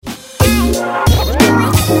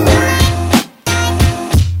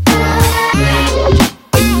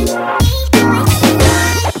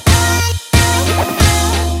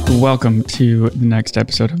welcome to the next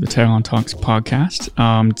episode of the Terralon Talks podcast.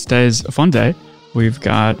 Today's a fun day. We've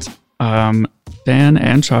got Dan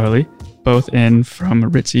and Charlie both in from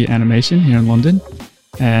Ritzy Animation here in London,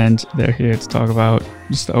 and they're here to talk about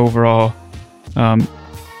just the overall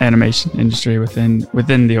animation industry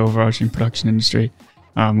within the overarching production industry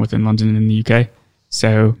within London and the UK.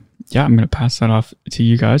 So yeah, I'm going to pass that off to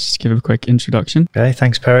you guys. Just give a quick introduction. Okay,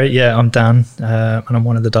 thanks, Perry. Yeah, I'm Dan, and I'm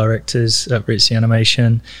one of the directors at Ritzy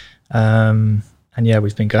Animation. And yeah,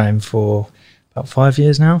 we've been going for about 5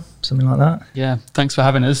 years now, something like that. Yeah, thanks for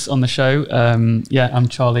having us on the show. Yeah, I'm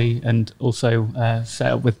Charlie, and also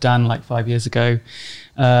set up with Dan like 5 years ago.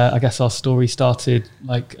 I guess our story started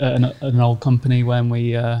like at an old company when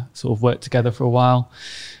we sort of worked together for a while.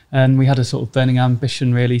 And we had a sort of burning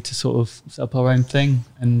ambition really to sort of set up our own thing,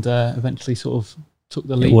 and eventually sort of took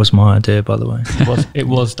the lead. It was my idea, by the way. It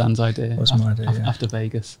was Dan's idea. It was my idea, yeah. After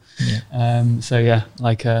Vegas. Yeah. So yeah,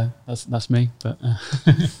 like that's me. But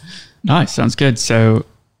Nice, sounds good. So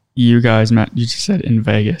you guys met, you just said in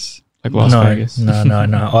Vegas, like Las Vegas.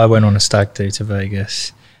 No. I went on a stag do to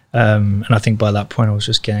Vegas. And I think by that point I was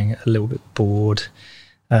just getting a little bit bored,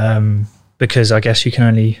 because I guess you can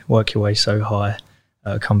only work your way so high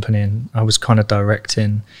at a company, and I was kind of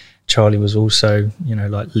directing. Charlie was also,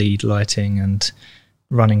 like lead lighting and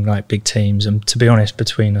running like big teams. And to be honest,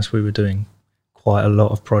 between us, we were doing quite a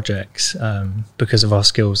lot of projects because of our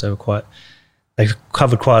skills. They've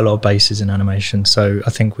covered quite a lot of bases in animation. So I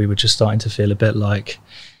think we were just starting to feel a bit like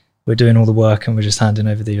we're doing all the work and we're just handing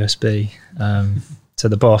over the USB to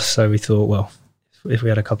the boss. So we thought, well, if we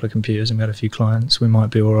had a couple of computers and we had a few clients, we might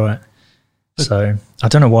be all right. So I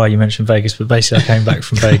don't know why you mentioned Vegas, but basically I came back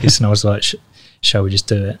from Vegas and I was like, shall we just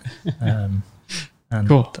do it? And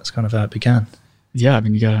cool. That's kind of how it began. Yeah, I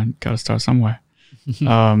mean, you gotta start somewhere.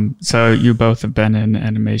 So you both have been in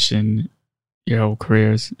animation your whole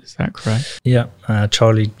careers, is that correct? Yeah,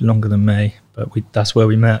 Charlie longer than me, but that's where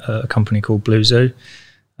we met at a company called Blue Zoo.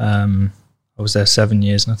 I was there 7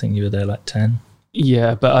 years, and I think you were there like 10.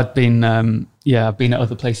 Yeah, but I've been at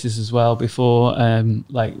other places as well before.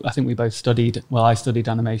 Like I think we both studied. Well, I studied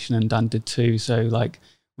animation, and Dan did too. So like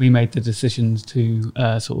we made the decisions to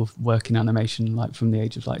sort of work in animation like from the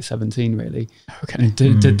age of like 17, really. Okay. And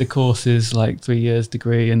did the courses, like 3 years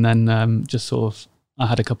degree, and then just sort of I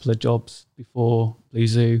had a couple of jobs before Blue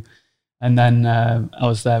Zoo, and then I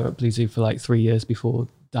was there at Blue Zoo for like 3 years before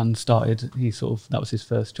Dan started. That was his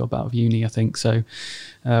first job out of uni, I think. So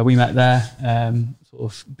we met there, sort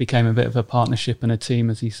of became a bit of a partnership and a team,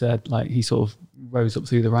 as he said. Like he sort of rose up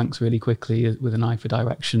through the ranks really quickly with an eye for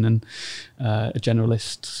direction and a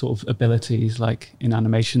generalist sort of abilities. Like in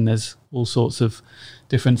animation, there's all sorts of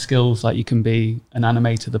different skills. Like you can be an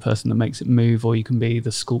animator, the person that makes it move, or you can be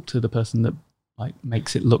the sculptor, the person that like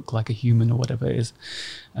makes it look like a human or whatever it is.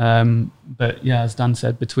 But yeah, as Dan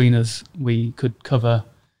said, between us, we could cover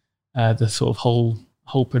the sort of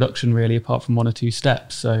whole production really, apart from one or two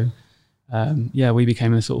steps. So yeah, we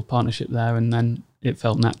became a sort of partnership there, and then it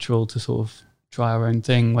felt natural to sort of try our own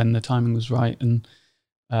thing when the timing was right. And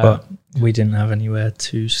but we didn't have anywhere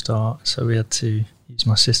to start, so we had to use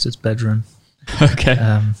my sister's bedroom. Okay.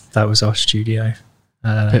 That was our studio.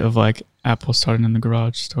 A bit of like Apple starting in the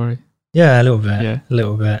garage story. Yeah, a little bit. Yeah. A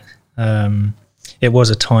little bit. It was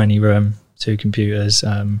a tiny room, 2 computers.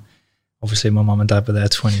 Obviously, my mum and dad were there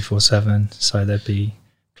 24/7, so there'd be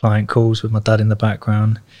client calls with my dad in the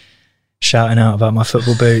background, shouting out about my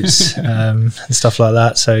football boots and stuff like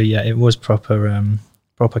that. So yeah, it was proper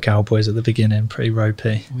cowboys at the beginning, pretty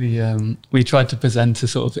ropey. We tried to present a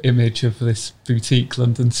sort of image of this boutique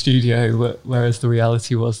London studio, whereas the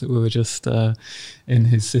reality was that we were just in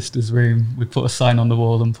his sister's room. We put a sign on the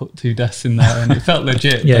wall and put 2 desks in there, and it felt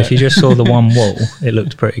legit. Yeah, if you just saw the one wall, it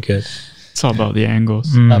looked pretty good. It's all about the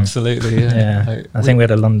angles. Absolutely, yeah. Yeah, I think we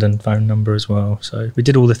had a London phone number as well, so we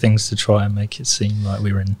did all the things to try and make it seem like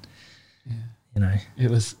we were in, it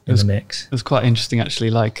was the mix. It was quite interesting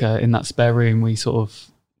actually. Like in that spare room,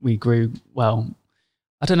 we grew well.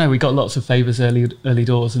 I don't know. We got lots of favors early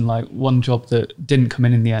doors, and like one job that didn't come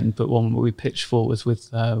in the end, but one we pitched for was with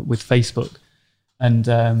Facebook, and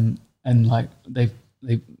like they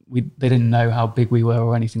didn't know how big we were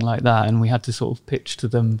or anything like that, and we had to sort of pitch to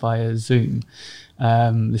them via Zoom.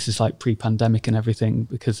 This is like pre-pandemic and everything,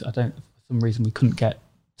 because for some reason we couldn't get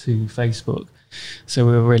to Facebook, so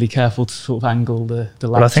we were really careful to sort of angle the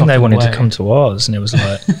laptop. But I think they wanted to come to ours, and it was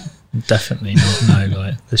like definitely not. No,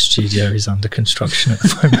 like the studio is under construction at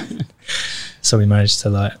the moment. So we managed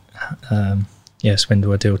to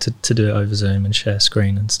swindle a deal to do it over Zoom and share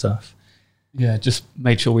screen and stuff. Yeah, just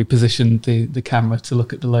made sure we positioned the camera to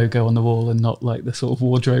look at the logo on the wall and not like the sort of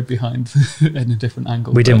wardrobe behind in a different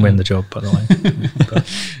angle. We didn't win the job, by the way. But,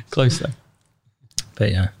 close though.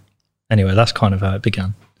 but yeah. Anyway, that's kind of how it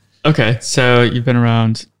began. Okay, so you've been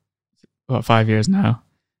around, what, 5 years now?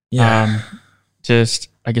 Yeah. Just,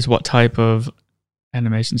 I guess, what type of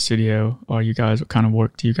animation studio are you guys? What kind of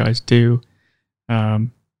work do you guys do? Yeah,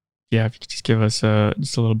 if you could just give us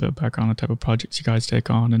just a little bit of background on the type of projects you guys take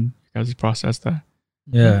on and your guys' process there.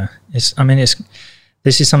 Yeah, this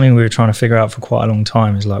is something we were trying to figure out for quite a long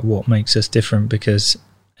time, is like what makes us different, because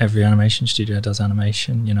every animation studio does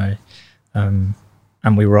animation, you know,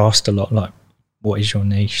 and we were asked a lot, like, what is your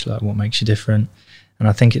niche, like what makes you different? And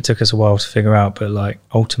I think it took us a while to figure out, but like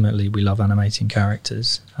ultimately we love animating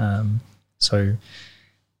characters, so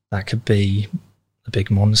that could be a big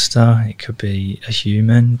monster, it could be a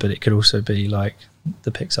human, but it could also be like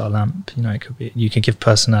the Pixar lamp, you know, it could be, you can give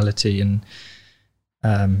personality and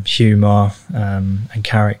humor and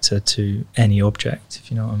character to any object, if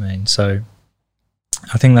you know what I mean. So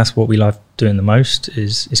I think that's what we love doing the most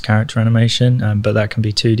is character animation, but that can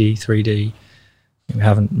be 2D, 3D. We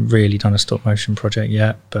haven't really done a stop motion project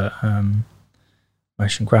yet, but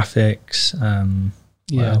motion graphics,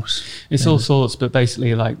 what else? It's all sorts, but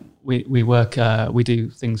basically like we work, we do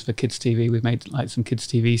things for kids TV. We've made like some kids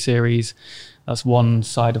TV series. That's one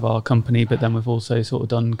side of our company, but then we've also sort of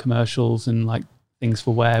done commercials and like things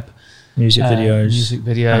for web, music videos,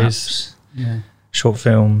 apps, yeah, short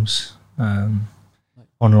films,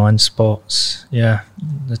 online spots. Yeah,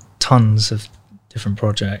 there's tons of different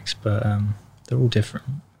projects, but they're all different.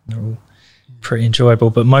 They're all pretty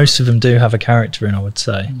enjoyable, but most of them do have a character in, I would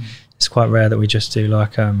say. It's quite rare that we just do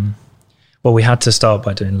like well, we had to start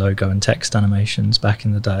by doing logo and text animations back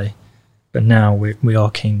in the day, but now we are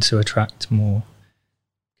keen to attract more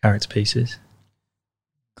character pieces.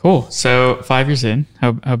 Cool. So 5 years in,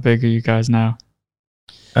 how big are you guys now?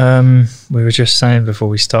 We were just saying before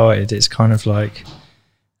we started, it's kind of like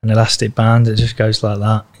an elastic band. It just goes like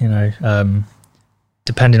that, you know.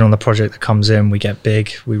 Depending on the project that comes in, we get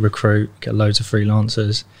big, we recruit, get loads of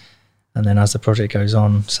freelancers, and then as the project goes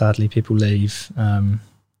on, sadly people leave,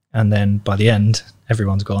 and then by the end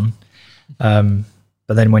everyone's gone.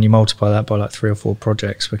 But then when you multiply that by like 3 or 4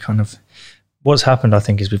 projects, we're kind of, what's happened I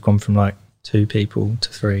think is we've gone from like 2 people to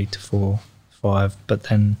 3 to 4, 5, but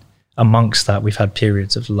then amongst that we've had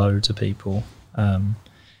periods of loads of people.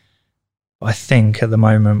 I think at the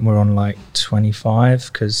moment we're on like 25,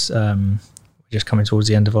 because we're just coming towards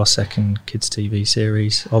the end of our second kids TV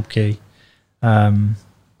series, Obki.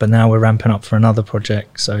 But now we're ramping up for another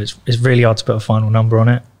project, so it's really hard to put a final number on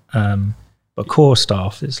it. But core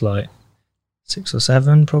staff is like 6 or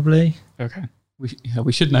 7 probably. Okay.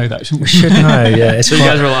 We should know that, shouldn't we? We should know, yeah. So you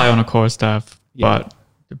guys rely on a core staff, but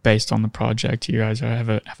based on the project, you guys have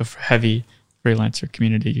a heavy freelancer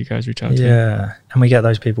community you guys reach out to. Yeah, and we get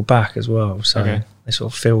those people back as well, so they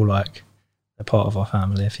sort of feel like they're part of our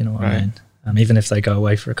family, if you know what I mean. Even if they go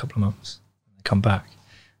away for a couple of months, they come back,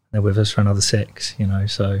 they're with us for another 6, you know,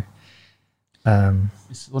 so.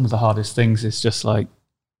 It's one of the hardest things, is just like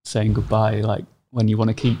saying goodbye, like when you want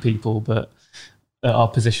to keep people, but at our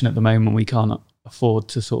position at the moment, we can't afford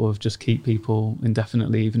to sort of just keep people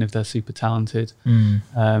indefinitely, even if they're super talented.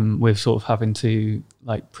 We're sort of having to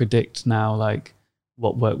like predict now, like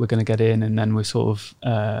what work we're going to get in, and then we're sort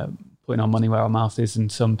of putting our money where our mouth is in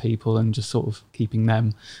some people and just sort of keeping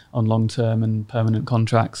them on long-term and permanent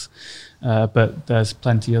contracts. But there's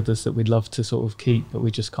plenty others that we'd love to sort of keep, but we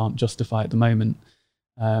just can't justify at the moment.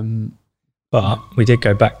 But we did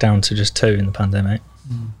go back down to just 2 in the pandemic.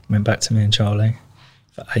 Went back to me and Charlie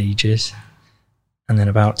for ages. And then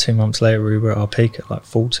about 2 months later, we were at our peak at like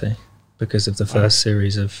 40 because of the first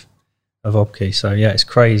series of Obki. So yeah, it's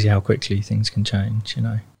crazy how quickly things can change, you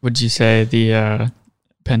know. Would you say the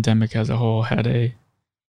pandemic as a whole had a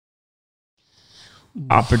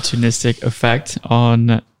opportunistic effect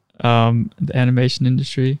on the animation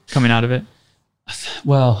industry coming out of it?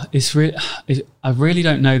 Well, I really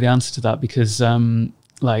don't know the answer to that, because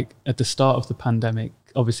like at the start of the pandemic,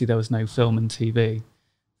 obviously there was no film and TV.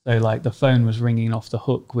 So like the phone was ringing off the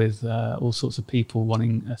hook with all sorts of people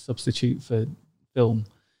wanting a substitute for film.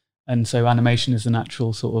 And so animation is a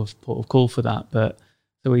natural sort of port of call for that. But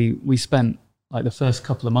so we spent like the first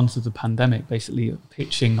couple of months of the pandemic basically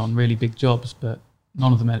pitching on really big jobs, but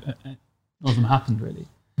none of them happened really.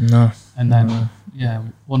 No. And then,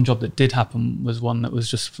 one job that did happen was one that was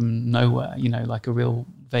just from nowhere, you know, like a real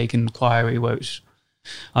vague inquiry, which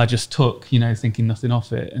I just took, you know, thinking nothing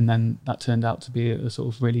of it. And then that turned out to be a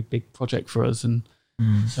sort of really big project for us. And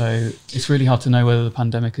so it's really hard to know whether the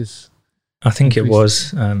pandemic is... I think it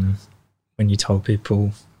was. when you told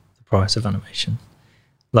people the price of animation.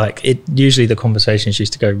 Like, it usually the conversations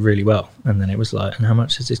used to go really well, and then it was like, and how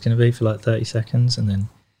much is this going to be for like 30 seconds? And then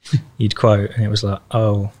you'd quote, and it was like,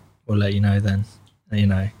 oh, we'll let you know then, you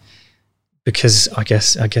know, because I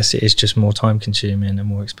guess it is just more time consuming and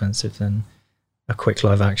more expensive than a quick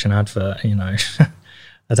live action advert, you know.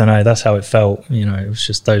 I don't know, that's how it felt, you know. It was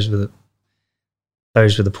just those were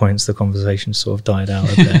the points the conversation sort of died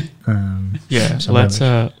out a bit. Yeah, so let's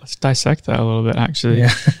dissect that a little bit, actually.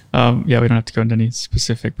 Yeah. We don't have to go into any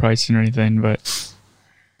specific pricing or anything, but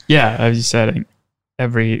yeah, as you said, I think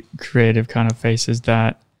every creative kind of faces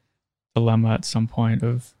that dilemma at some point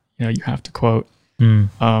of, you know, you have to quote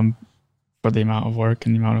for the amount of work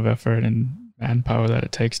and the amount of effort and manpower that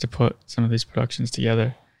it takes to put some of these productions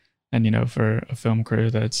together. And, you know, for a film crew,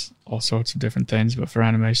 that's all sorts of different things, but for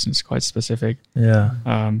animation, it's quite specific. Yeah.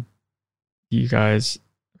 You guys,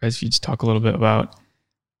 as you just talk a little bit about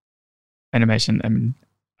animation, I mean,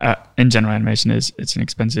 in general, animation it's an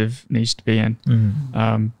expensive niche to be in.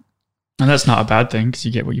 And that's not a bad thing because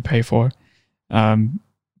you get what you pay for.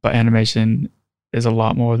 But animation is a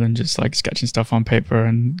lot more than just like sketching stuff on paper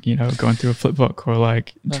and, you know, going through a flip book or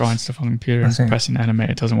like drawing stuff on a computer and pressing animate.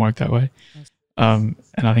 It doesn't work that way. And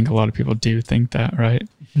I think a lot of people do think that, right?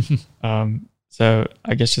 So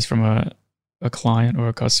I guess just from a client or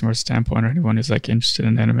a customer standpoint, or anyone who's like interested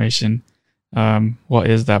in animation, what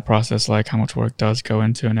is that process like? How much work does go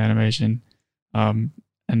into an animation?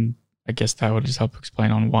 And I guess that would just help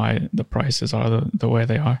explain on why the prices are the way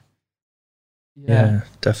they are. Yeah,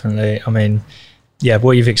 definitely. I mean, yeah,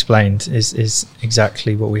 what you've explained is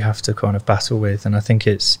exactly what we have to kind of battle with. And I think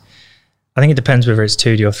it depends whether it's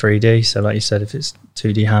 2D or 3D. So like you said, if it's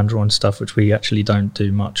 2D hand-drawn stuff, which we actually don't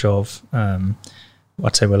do much of,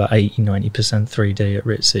 I'd say we're like 80-90% 3D at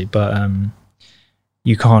Ritzy, but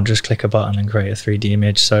you can't just click a button and create a 3D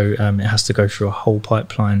image. So it has to go through a whole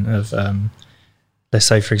pipeline of, let's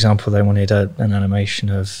say, for example, they wanted an animation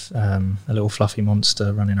of a little fluffy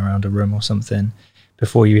monster running around a room or something.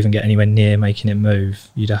 Before you even get anywhere near making it move,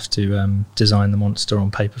 you'd have to design the monster on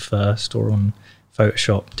paper first or on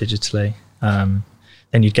Photoshop digitally.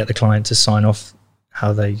 Then you'd get the client to sign off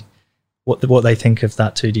what they think of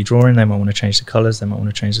that 2D drawing. They might want to change the colors, they might want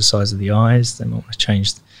to change the size of the eyes, they might want to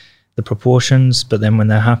change the proportions. But then when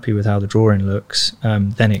they're happy with how the drawing looks,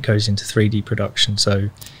 then it goes into 3D production. So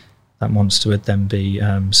that monster would then be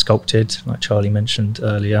sculpted, like Charlie mentioned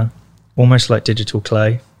earlier, almost like digital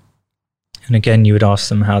clay. And again, you would ask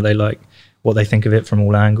them what they think of it from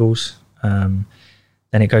all angles. Then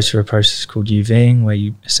it goes through a process called UVing, where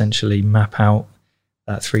you essentially map out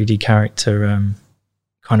that 3D character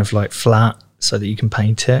kind of like flat so that you can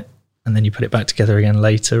paint it. And then you put it back together again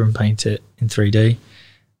later and paint it in 3D.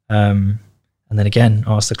 And then again,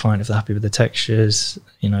 ask the client if they're happy with the textures,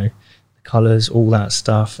 you know, the colors, all that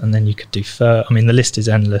stuff. And then you could do I mean, the list is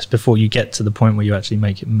endless before you get to the point where you actually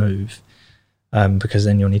make it move. Because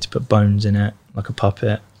then you'll need to put bones in it, like a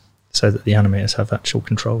puppet, so that the animators have actual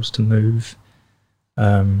controls to move.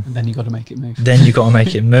 And then you've got to make it move. Then you've got to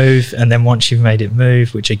make it move. And then once you've made it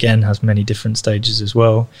move, which again has many different stages as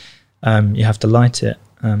well, you have to light it,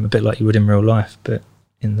 a bit like you would in real life, but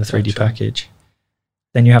in the 3D package.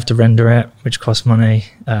 Then you have to render it, which costs money,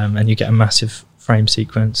 and you get a massive frame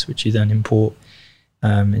sequence, which you then import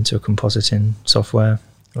into a compositing software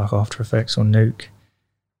like After Effects or Nuke.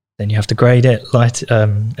 Then you have to grade it, light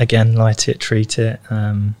it, treat it,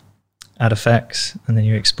 add effects, and then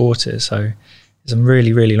you export it. So it's a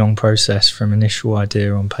really, really long process from initial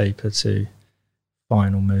idea on paper to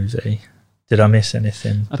final movie. Did I miss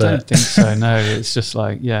anything? I don't think so, no. It's just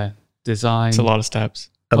like, design. It's a lot of steps.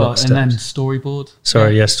 And then storyboard.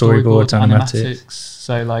 Storyboard, animatics.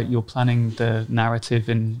 So like you're planning the narrative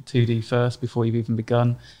in 2D first before you've even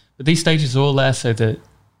begun. But these stages are all there so that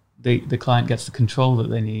the client gets the control that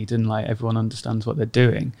they need and like everyone understands what they're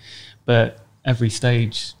doing. But every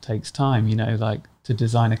stage takes time, you know, like to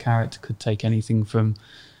design a character could take anything from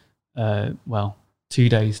 2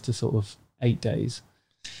 days to sort of 8 days.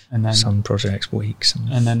 And then some projects weeks.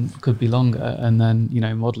 And then could be longer. And then, you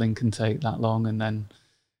know, modeling can take that long, and then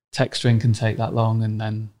texturing can take that long, and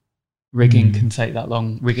then rigging can take that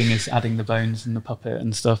long. Rigging is adding the bones and the puppet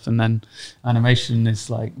and stuff, and then animation is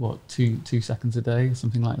like what, two seconds a day or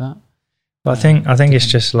something like that. But I think it's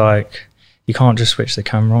just like you can't just switch the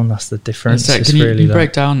camera on. That's the difference. So can you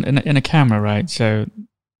break down in a camera, right? So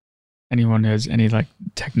anyone who has any like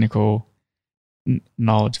technical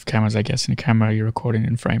knowledge of cameras, I guess in a camera you're recording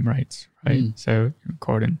in frame rates, right? So you're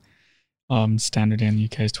recording standard in the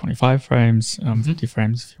UK is 25 frames, 50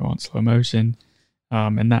 frames if you want slow motion.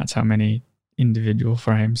 And that's how many individual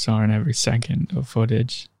frames are in every second of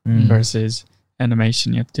footage Mm. versus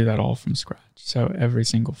animation. You have to do that all from scratch. So every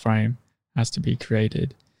single frame has to be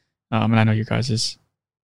created. And I know you guys'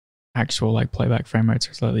 actual like playback frame rates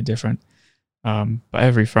are slightly different. But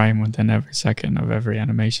every frame within every second of every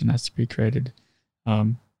animation has to be created.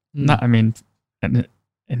 Not, I mean, and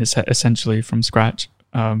it's essentially from scratch.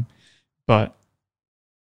 But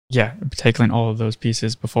yeah, tackling all of those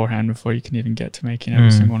pieces beforehand before you can even get to making every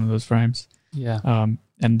single one of those frames. Yeah.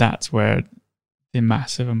 And that's where the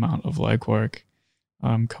massive amount of legwork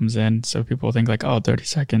comes in. So people think like, oh, 30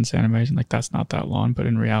 seconds animation, like that's not that long. But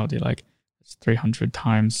in reality, like it's 300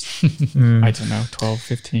 times, I don't know, 12,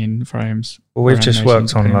 15 frames. Well, we've just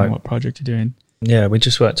worked on like what project you're doing. Yeah, we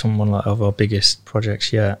just worked on one like of our biggest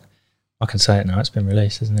projects yet. I can say it now; it's been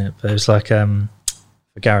released, isn't it? But it was like for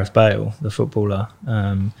Gareth Bale, the footballer.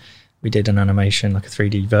 We did an animation, like a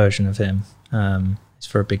 3D version of him. It's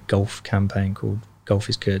for a big golf campaign called Golf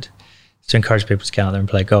is Good, to encourage people to get out there and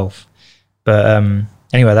play golf. But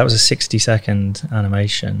anyway, that was a 60-second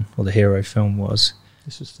animation, or the hero film was.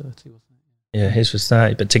 This was 30, wasn't it? Yeah, his was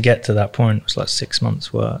 30. But to get to that point was like 6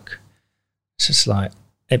 months' work. It's just like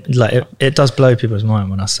it does blow people's mind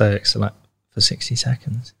when I say it. So like for 60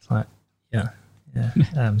 seconds, it's like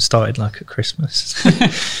started like at Christmas.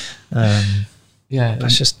 Yeah,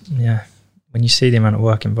 that's just when you see the amount of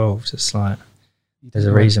work involved, it's like there's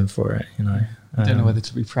a reason for it, you know. I don't know whether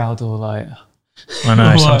to be proud or like. I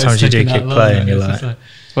know sometimes you do click play and you're like. That's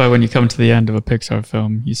why when you come to the end of a Pixar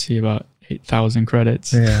film, you see about 8,000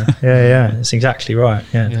 credits. Yeah, it's exactly right.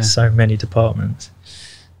 Yeah, there's so many departments.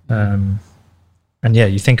 And yeah,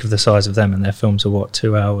 you think of the size of them, and their films are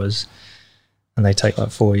 2 hours, and they take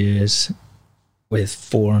like 4 years with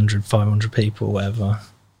 400, 500 people, whatever.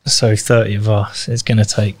 So 30 of us, it's going to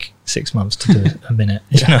take 6 months to do a minute.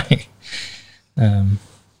 You know?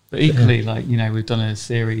 But equally, like, you know, we've done a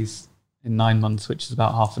series in 9 months, which is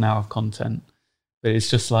about half an hour of content. But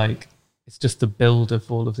it's just like, it's just the build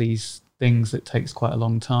of all of these things that takes quite a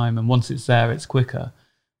long time. And once it's there, it's quicker.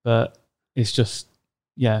 But it's just,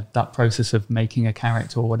 that process of making a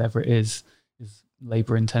character or whatever it is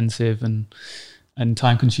labor intensive and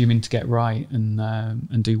time consuming to get right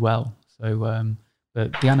and do well. So,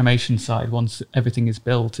 but the animation side, once everything is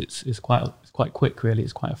built, it's quite quick, really.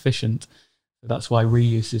 It's quite efficient. So that's why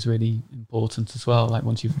reuse is really important as well. Like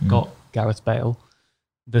once you've got Gareth Bale,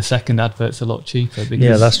 the second advert's a lot cheaper.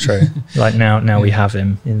 Because that's true. Like now we have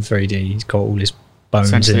him in 3D. He's got all his bones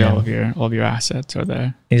essentially in all him. of your assets are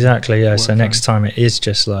there. Exactly, yeah. So next time it is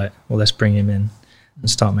just like, well, let's bring him in and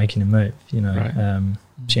start making him move, you know. Right.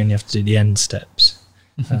 So you only have to do the end steps.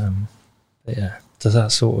 But yeah, does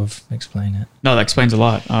that sort of explain it? No, that explains a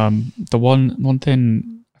lot. The one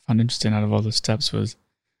thing I found interesting out of all the steps was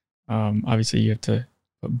obviously you have to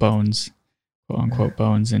put bones, quote unquote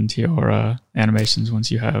bones, into your animations once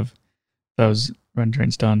you have those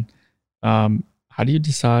renderings done. How do you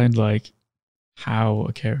decide like how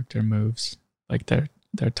a character moves, like their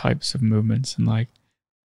types of movements, and like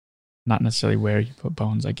not necessarily where you put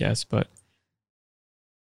bones, I guess, but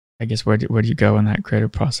I guess where do you go in that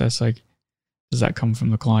creative process? Like, does that come from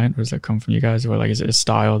the client, or does that come from you guys, or like is it a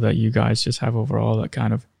style that you guys just have overall that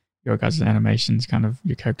kind of your guys' animations, kind of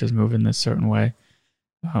your characters move in this certain way?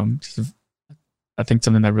 I think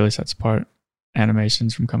something that really sets apart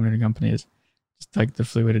animations from company to company is just like the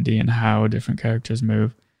fluidity and how different characters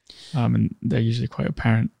move, and they're usually quite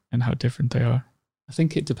apparent in how different they are. I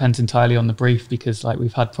think it depends entirely on the brief, because like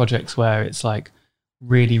we've had projects where it's like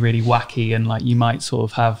really, really wacky, and like you might sort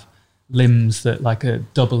of have limbs that like are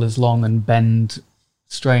double as long and bend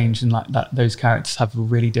strange, and like that those characters have a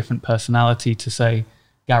really different personality to, say,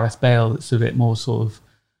 Gareth Bale, that's a bit more sort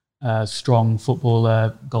of strong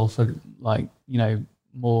footballer, golfer, like, you know,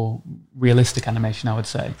 more realistic animation, I would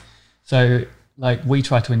say. So like we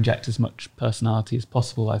try to inject as much personality as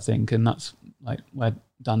possible, I think, and that's like where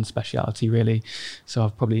Dan's speciality really. So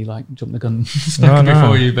I've probably like jumped the gun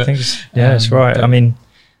before you, but it's right. I mean,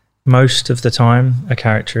 most of the time a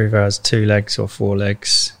character either has 2 legs or 4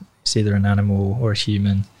 legs. It's either an animal or a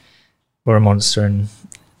human or a monster, and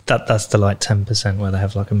that's the like 10% where they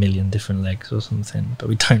have like 1 million different legs or something, but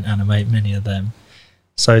we don't animate many of them.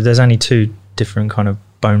 So there's only 2 different kind of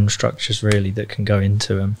bone structures really that can go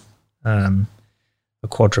into them. A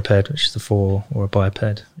quadruped, which is the 4, or a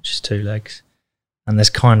biped, which is 2 legs. And there's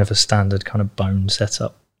kind of a standard kind of bone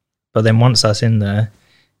setup. But then once that's in there,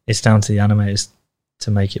 it's down to the animators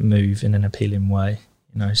to make it move in an appealing way,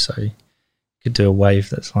 you know. So you could do a wave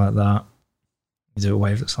that's like that, you do a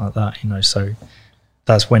wave that's like that, you know. So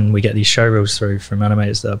that's when we get these show reels through from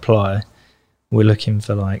animators that apply. We're looking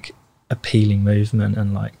for like appealing movement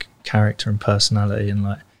and like character and personality and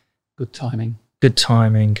like Good timing. good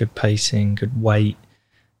timing, good pacing, good weight.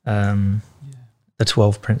 The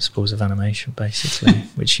 12 principles of animation, basically,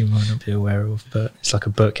 which you might not be aware of, but it's like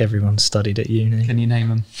a book everyone studied at uni. Can you name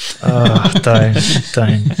them? Oh, don't.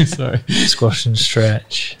 Sorry. Squash and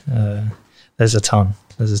stretch. There's a ton,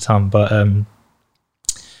 but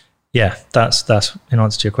yeah, that's in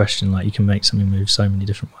answer to your question. Like, you can make something move so many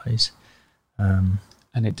different ways, and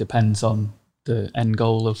it depends on the end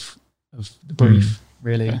goal of the brief,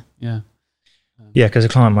 really. Okay. Yeah. Yeah, because a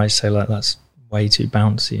client might say like, that's way too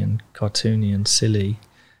bouncy and cartoony and silly.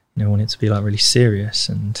 You know, want it to be like really serious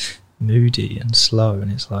and moody and slow,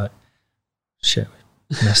 and it's like, shit,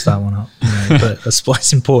 we messed that one up. You know? But that's why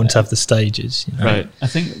it's important to have the stages. You know? Right. I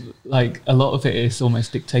think like a lot of it is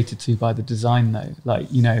almost dictated to by the design, though.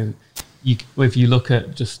 Like, you know, if you look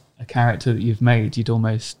at just a character that you've made, you'd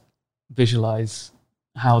almost visualize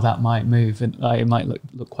how that might move, and like, it might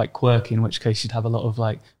look quite quirky, in which case you'd have a lot of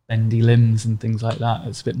like bendy limbs and things like that.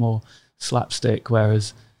 It's a bit more slapstick,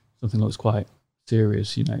 whereas something looks quite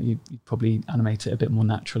serious, you know, you'd probably animate it a bit more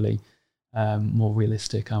naturally, more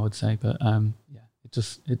realistic, I would say. But yeah,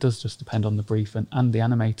 it does just depend on the brief and the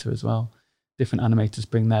animator as well. Different animators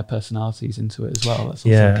bring their personalities into it as well. That's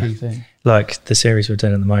also a key thing. Like the series we're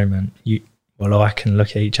doing at the moment, I can look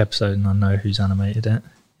at each episode and I know who's animated it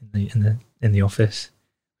in the office,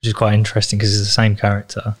 which is quite interesting because it's the same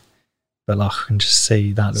character, but like I can just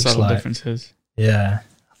see that looks subtle like differences. Yeah,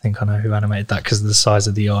 I think I know who animated that because of the size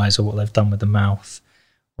of the eyes or what they've done with the mouth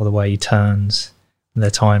or the way he turns and their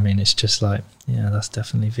timing. It's just like, yeah, that's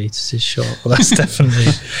definitely Vitus's shot, or that's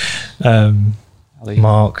definitely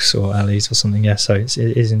Mark's or Ali's or something. Yeah, so it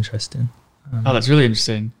is interesting. Oh, that's really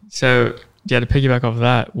interesting. So yeah, to piggyback off of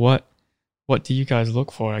that, what do you guys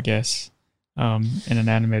look for, I guess, in an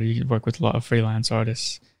animator? You work with a lot of freelance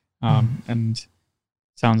artists, and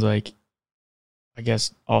sounds like, I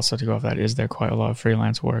guess also to go off that, is there quite a lot of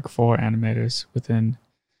freelance work for animators within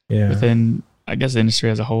I guess the industry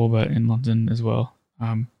as a whole, but in London as well?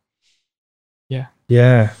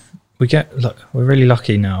 Yeah, we're really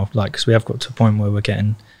lucky now, like, because we have got to a point where we're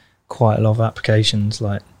getting quite a lot of applications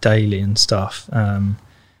like daily and stuff.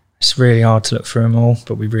 It's really hard to look through them all,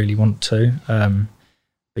 but we really want to.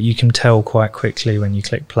 But you can tell quite quickly when you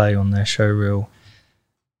click play on their show reel,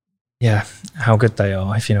 how good they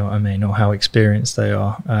are, if you know what I mean, or how experienced they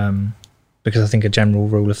are. Because I think a general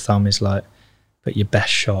rule of thumb is like, put your best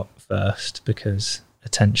shot first, because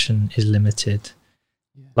attention is limited,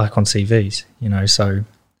 like on CVs, you know. So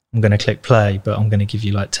I'm going to click play, but I'm going to give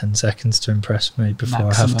you like 10 seconds to impress me before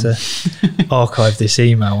Maximum. I have to archive this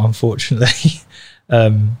email, unfortunately.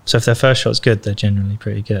 So if their first shot's good, they're generally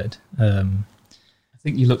pretty good. I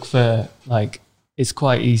think you look for, like, it's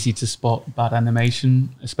quite easy to spot bad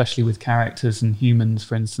animation, especially with characters and humans,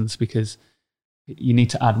 for instance, because you need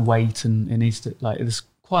to add weight, and it needs to, like, there's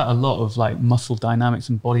quite a lot of like muscle dynamics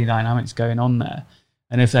and body dynamics going on there.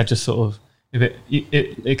 And if they're just sort of, if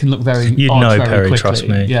it can look very you'd odd, know, very Perry, quickly. trust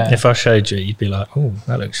me. Yeah. If I showed you, you'd be like, oh,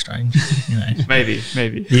 that looks strange. You know. maybe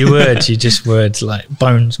you just would, like,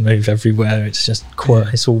 bones move everywhere. It's just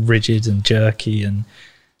it's all rigid and jerky and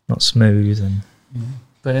not smooth. And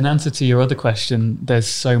But in answer to your other question, there's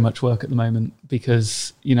so much work at the moment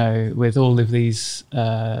because, you know, with all of these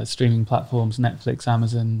streaming platforms, Netflix,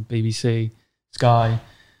 Amazon, BBC, Sky,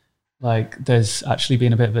 like, there's actually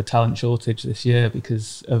been a bit of a talent shortage this year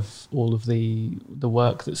because of all of the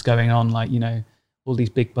work that's going on. Like, you know, all these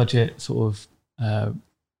big budget sort of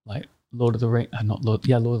like Lord of the Rings, Lord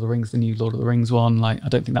of the Rings, the new Lord of the Rings one. Like, I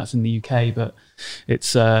don't think that's in the UK, but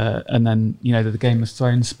it's and then, you know, the Game of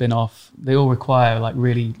Thrones spin-off. They all require like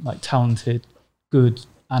really like talented, good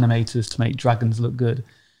animators to make dragons look good.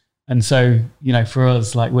 And so, you know, for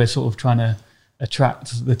us, like, we're sort of trying to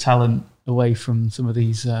attract the talent away from some of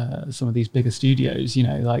these bigger studios, you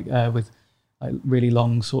know, like with like really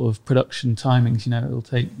long sort of production timings. You know, it'll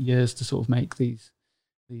take years to sort of make these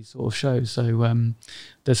sort of shows. So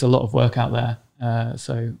there's a lot of work out there.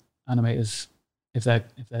 So animators, if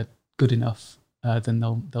they're good enough, then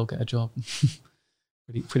they'll get a job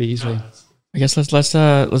pretty easily. I guess let's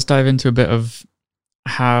dive into a bit of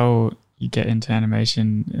how you get into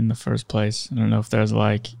animation in the first place. I don't know if there's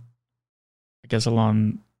like, I guess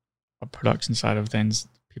along a production side of things,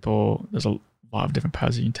 there's a lot of different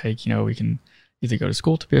paths you can take. You know, we can either go to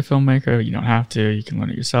school to be a filmmaker. You don't have to. You can learn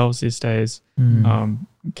it yourselves these days.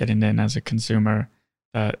 Getting in as a consumer,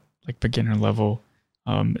 that like beginner level,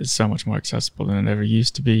 is so much more accessible than it ever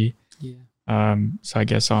used to be. Yeah. So I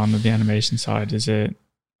guess on the animation side, is it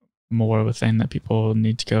more of a thing that people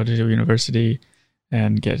need to go to university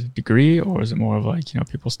and get a degree, or is it more of like, you know,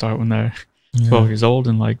 people start when they're 12 years old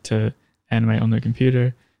and like to animate on their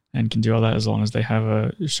computer and can do all that as long as they have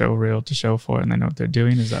a show reel to show for it and they know what they're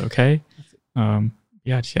doing. Is that okay? Do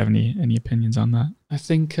you have any opinions on that? I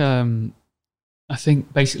think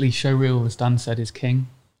basically show reel, as Dan said, is king.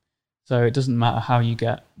 So it doesn't matter how you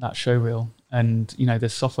get that show reel. And, you know,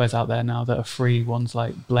 there's softwares out there now that are free, ones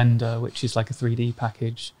like Blender, which is like a 3D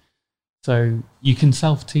package. So you can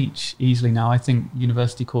self-teach easily now. I think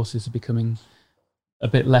university courses are becoming a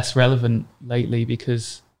bit less relevant lately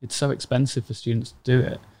because it's so expensive for students to do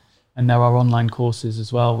it. And there are online courses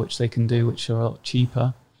as well, which they can do, which are a lot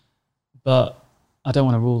cheaper. But I don't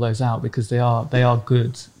want to rule those out because they are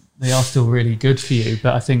good. They are still really good for you.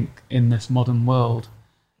 But I think in this modern world,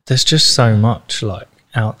 there's just so much like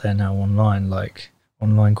out there now online, like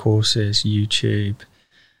online courses, YouTube,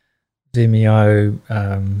 Vimeo,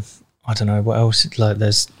 I don't know what else. Like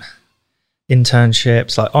there's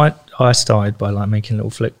internships. Like I started by like making little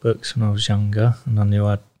flip books when I was younger, and I knew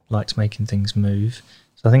I liked making things move.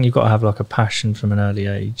 So I think you've got to have like a passion from an early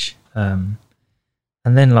age. And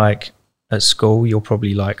then like at school, you'll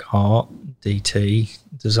probably like art, DT,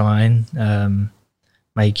 design,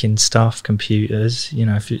 making stuff, computers. You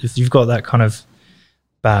know, if you've got that kind of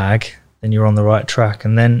bag, then you're on the right track.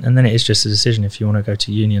 And then it is just a decision if you want to go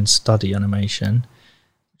to uni and study animation,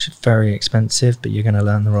 which is very expensive, but you're going to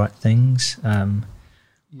learn the right things.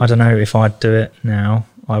 I don't know if I'd do it now.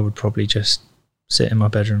 I would probably just sit in my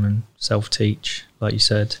bedroom and self-teach, like you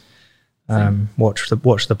said. Watch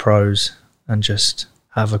the pros and just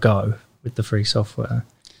have a go with the free software,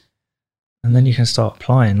 and then you can start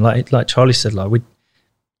applying. Like Charlie said, like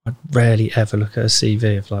I'd rarely ever look at a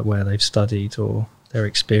CV of like where they've studied or their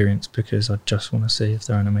experience because I just want to see if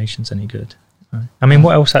their animation's any good. Right? I mean,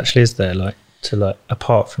 what else actually is there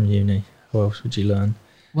apart from uni? What else would you learn?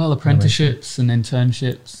 Well, apprenticeships and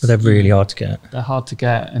internships. But they're really hard to get. They're hard to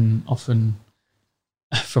get, and often,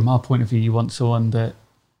 from our point of view, you want someone that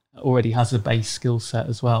already has a base skill set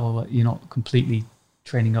as well. Like you're not completely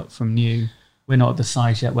training up from new. We're not at the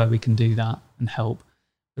size yet where we can do that and help.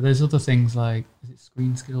 But there's other things like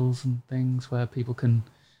screen skills and things where people can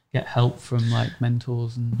get help from like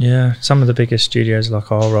mentors. And yeah, some of the biggest studios,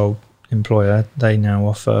 like our old employer, they now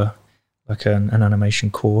offer like an animation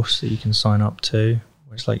course that you can sign up to.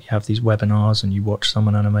 Where it's like you have these webinars and you watch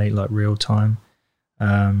someone animate like real time,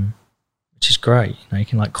 which is great. You know, you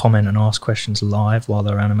can like comment and ask questions live while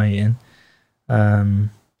they're animating.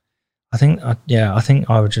 I think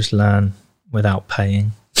I would just learn without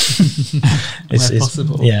paying. Where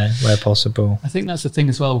possible. Yeah, where possible. I think that's the thing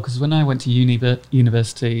as well, because when I went to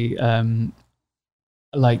university,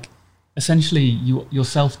 like essentially you're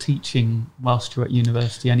self-teaching whilst you're at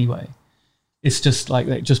university anyway. It's just like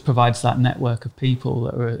it just provides that network of people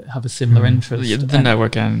that have a similar interest. Yeah, the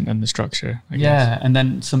network and the structure, I guess. And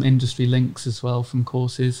then some industry links as well from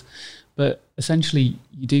courses. But essentially,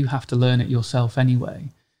 you do have to learn it yourself anyway.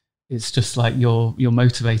 It's just like you're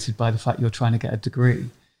motivated by the fact you're trying to get a degree.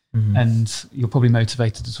 Mm-hmm. And you're probably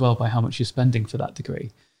motivated as well by how much you're spending for that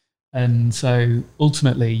degree. And so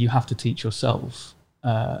ultimately, you have to teach yourself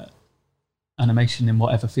animation in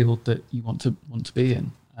whatever field that you want to be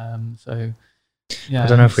in. Yeah, I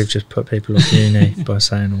don't know if we've just put people off uni by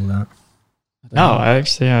saying all that. I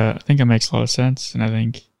think it makes a lot of sense, and I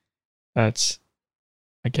think that's,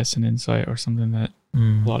 I guess, an insight or something that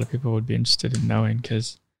a lot of people would be interested in knowing,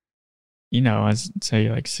 because, you know, as say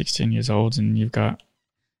like 16 years old and you've got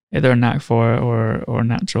either a knack for it or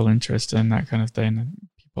natural interest in that kind of thing, and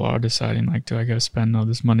people are deciding like, do I go spend all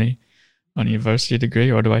this money on a university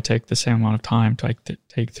degree, or do I take the same amount of time to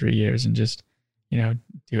take 3 years and just, you know,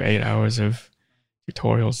 do 8 hours of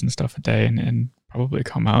tutorials and stuff a day and probably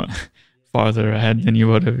come out farther ahead than you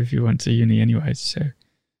would have if you went to uni anyways. So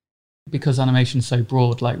because animation's so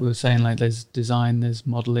broad, like we were saying, like there's design, there's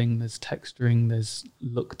modeling, there's texturing, there's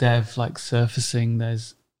look dev, like surfacing,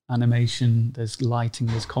 there's animation, there's lighting,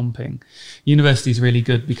 there's comping. University is really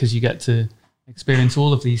good because you get to experience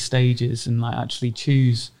all of these stages and like actually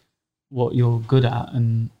choose what you're good at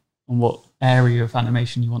and what area of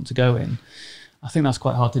animation you want to go in. I think that's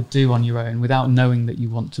quite hard to do on your own without knowing that you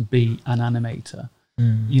want to be an animator.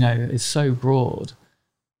 You know, it's so broad.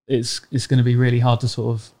 It's going to be really hard to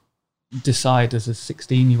sort of decide as a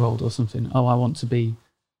 16-year-old or something, oh, I want to be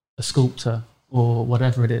a sculptor or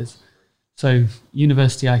whatever it is. So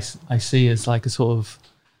university I see as like a sort of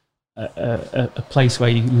a place where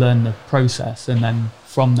you learn the process, and then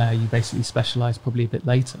from there you basically specialize probably a bit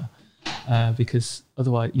later, because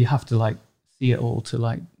otherwise you have to like see it all to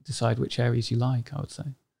like decide which areas you like, I would say.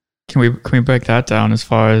 Can we break that down as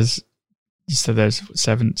far as you said there's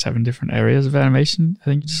seven different areas of animation, I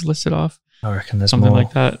think you just listed off. I reckon there's something more.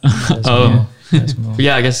 like that. There's more. There's more. But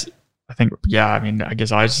yeah, I guess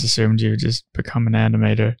I just assumed you would just become an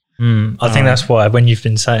animator. I think that's why when you've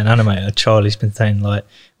been saying animator, Charlie's been saying like,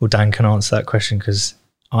 well, Dan can answer that question because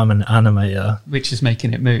I'm an animator. Which is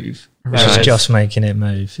making it move. Which is just making it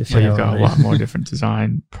move. If you've got a lot more different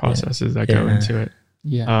design processes that go into it.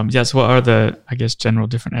 Yeah. So what are the, I guess, general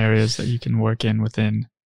different areas that you can work in within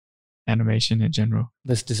animation in general?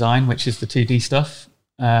 There's design, which is the 2D stuff.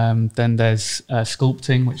 Then there's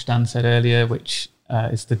sculpting, which Dan said earlier, which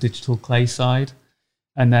is the digital clay side.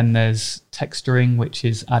 And then there's texturing, which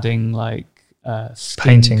is adding like skin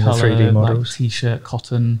painting color, the 3D models, like t-shirt,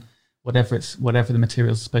 cotton, whatever the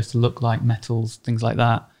material is supposed to look like, metals, things like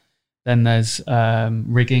that. Then there's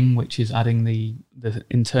rigging, which is adding the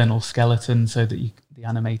internal skeleton so that the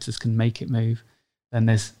animators can make it move. Then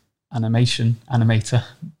there's animator,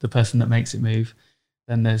 the person that makes it move.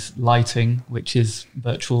 Then there's lighting, which is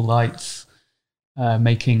virtual lights,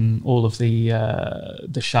 making all of the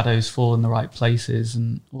shadows fall in the right places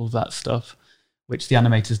and all of that stuff, which the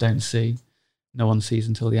animators don't see. No one sees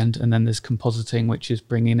until the end. And then there's compositing, which is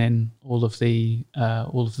bringing in all of the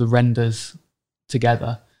renders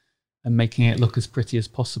together and making it look as pretty as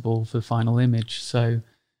possible for the final image. So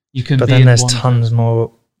you can. But then there's tons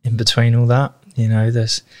more in between all that. You know,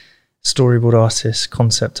 there's storyboard artists,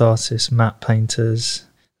 concept artists, map painters.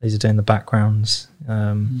 These are doing the backgrounds.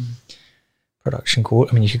 Production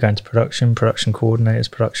you could go into production coordinators,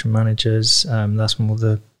 production managers. That's more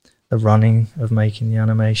the running of making the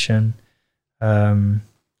animation.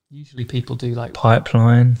 Usually people do like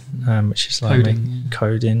pipeline, which is like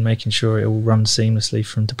coding, making sure it all runs seamlessly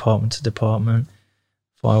from department to department.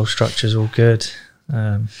 File structure's all good.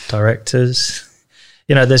 Directors,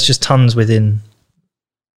 you know, there's just tons within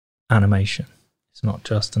animation. It's not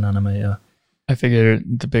just an animator. I figure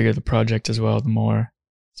the bigger the project as well, the more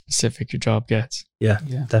specific your job gets. Yeah,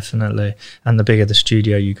 definitely. And the bigger the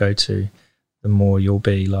studio you go to, the more you'll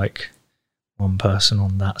be like one person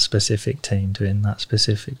on that specific team doing that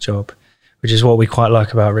specific job, which is what we quite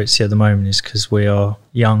like about Ritzy at the moment, is because we are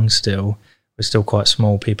young still. We're still quite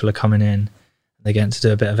small. People are coming in, they're getting to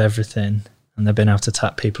do a bit of everything, and they've been able to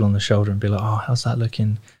tap people on the shoulder and be like, oh, how's that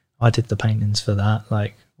looking? I did the paintings for that.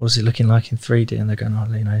 Like, what's it looking like in 3D? And they're going,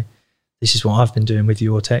 oh, you know, this is what I've been doing with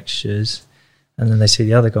your textures. And then they see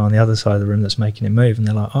the other guy on the other side of the room that's making it move, and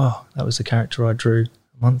they're like, oh, that was the character I drew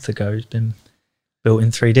a month ago. It's been built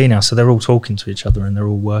in 3D now. So they're all talking to each other and they're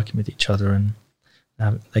all working with each other, and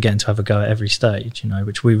they're getting to have a go at every stage, you know,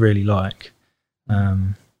 which we really like.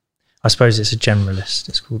 I suppose it's a generalist.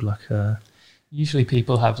 It's called like a... Usually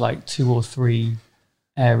people have like 2 or 3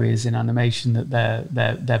 areas in animation that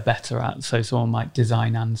they're better at. So someone might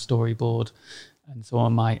design and storyboard, and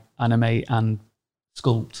someone might animate and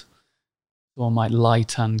sculpt. Someone might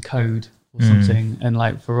light and code or something. And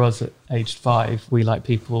like for us at aged 5, we like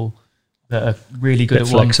people that are really good at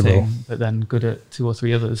flexible. One thing, but then good at 2 or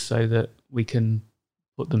 3 others, so that we can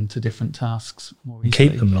put them to different tasks more easily.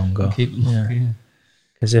 Keep them longer.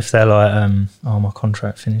 Because if they're like, oh, my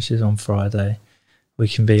contract finishes on Friday, we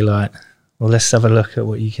can be like, well, let's have a look at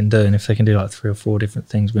what you can do. And if they can do like 3 or 4 different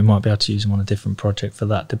things, we might be able to use them on a different project for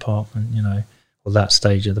that department, you know, or that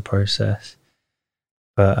stage of the process.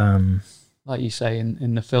 But like you say,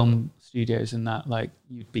 in the film studios and that, like,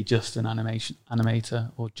 you'd be just an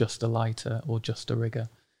animator, or just a lighter, or just a rigger,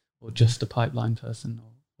 or just a pipeline person,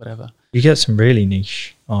 or whatever. You get some really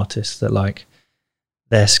niche artists that like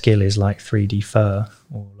their skill is like 3D fur,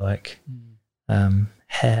 or like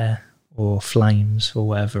hair, or flames, or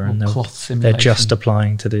whatever, or and they're just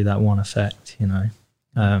applying to do that one effect, you know,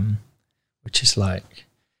 which is like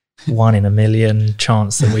 1 in a million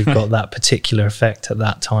chance that we've got that particular effect at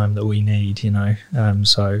that time that we need, you know.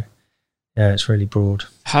 So yeah, it's really broad.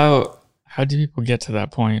 How do people get to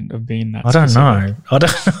that point of being that? I don't know.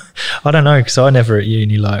 I don't know, because I never at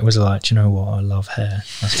uni was like, do you know what? I love hair.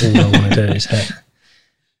 That's all I want to do is hair.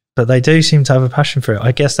 But they do seem to have a passion for it.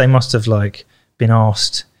 I guess they must have like been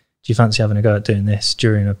asked, do you fancy having a go at doing this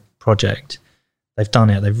during a project? They've done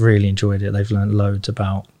it. They've really enjoyed it. They've learned loads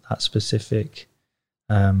about that specific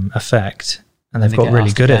effect, and they've got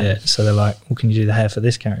really good at it. So they're like, well, can you do the hair for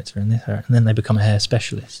this character and this hair? And then they become a hair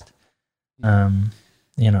specialist.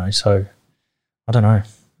 You know, so I don't know.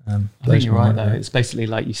 I think you're right though. It's basically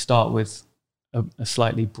like you start with a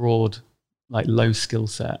slightly broad, like low skill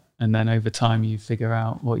set, and then over time you figure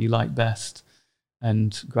out what you like best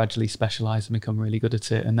and gradually specialize and become really good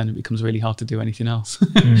at it, and then it becomes really hard to do anything else.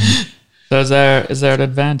 So is there an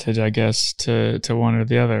advantage, I guess, to one or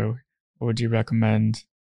the other? What would you recommend?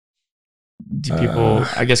 Do people,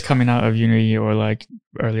 I guess, coming out of uni or like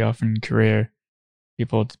early off in career,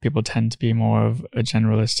 people tend to be more of a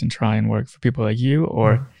generalist and try and work for people like you,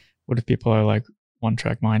 or what if people are like one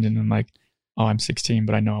track minded and like, oh, I'm 16,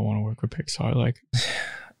 but I know I want to work with Pixar? Like,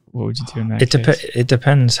 what would you do in that case? It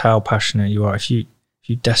depends how passionate you are. If you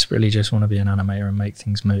desperately just want to be an animator and make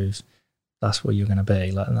things move, that's what you're going to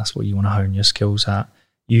be. Like, and that's what you want to hone your skills at.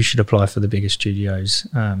 You should apply for the bigger studios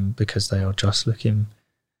because they are just looking.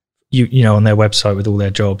 You know, on their website with all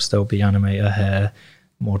their jobs, there'll be animator, hair,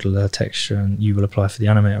 modeler, texture, and you will apply for the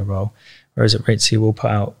animator role. Whereas at Ritzy, we'll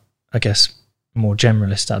put out, I guess, more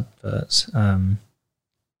generalist adverts.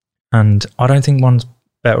 And I don't think one's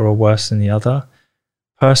better or worse than the other.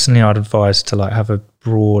 Personally, I'd advise to like have a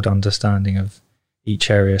broad understanding of each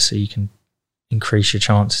area so you can increase your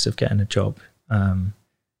chances of getting a job.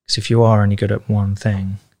 Because if you are only good at one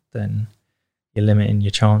thing, then you're limiting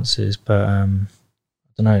your chances. But I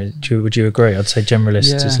don't know, would you agree? I'd say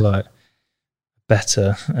generalist is like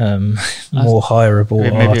better, more hireable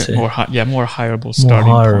artist. More hireable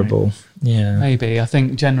starting point. Yeah, maybe. I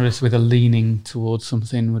think generalist with a leaning towards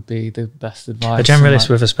something would be the best advice. A generalist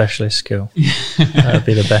with a specialist skill that would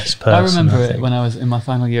be the best person. I remember it when I was in my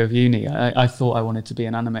final year of uni. I thought I wanted to be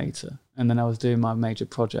an animator, and then I was doing my major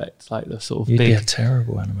project, like the sort of You'd be a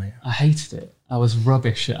terrible animator. I hated it. I was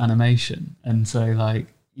rubbish at animation, and so like,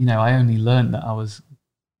 you know, I only learned that I was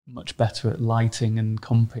much better at lighting and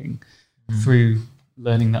comping through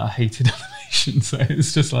learning that I hated animation. So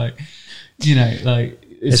it's just like, you know, like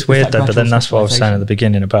it's weird though, but then that's what I was saying at the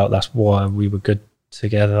beginning about that's why we were good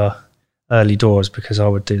together early doors, because I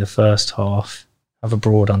would do the first half, have a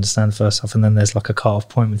broad understand the first half, and then there's like a cut-off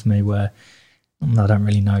point with me where I don't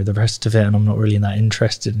really know the rest of it and I'm not really that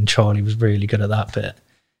interested, and Charlie was really good at that bit.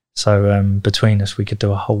 So between us we could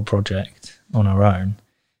do a whole project on our own,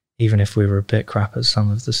 even if we were a bit crap at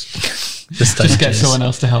some of the stages. Just get someone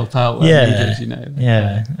else to help out where needed, you know.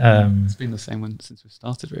 Yeah. It's been the same one since we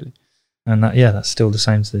started, really. And that's still the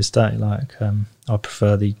same to this day. Like, I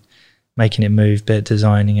prefer the making it move bit,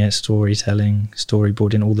 designing it, storytelling,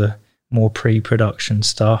 storyboarding, all the more pre-production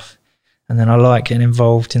stuff. And then I like getting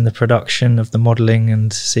involved in the production of the modelling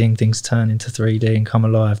and seeing things turn into 3D and come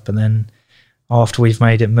alive. But then after we've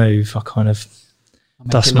made it move, I kind of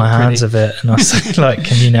dust my hands of it and I say, like,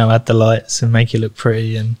 can you now add the lights and make it look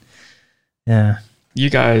pretty? And yeah. You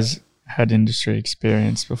guys had industry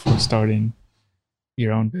experience before starting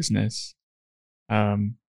your own business.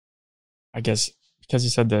 I guess because you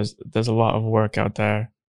said there's a lot of work out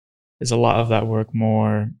there, is a lot of that work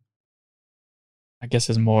more, I guess,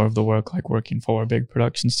 is more of the work like working for a big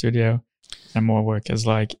production studio, and more work is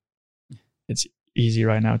like, it's easy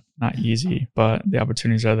right now, not easy, but the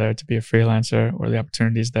opportunities are there to be a freelancer, or the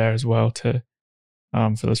opportunities there as well to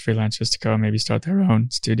for those freelancers to go and maybe start their own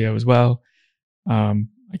studio as well.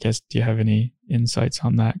 I guess, do you have any insights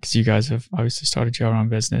on that? Because you guys have obviously started your own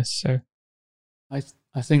business. So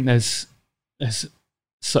I think there's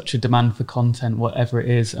such a demand for content, whatever it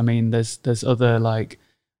is. I mean, there's other, like,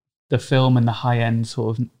 the film and the high end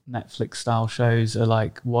sort of Netflix style shows are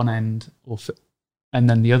like one end, and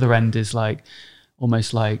then the other end is like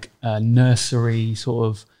almost like nursery sort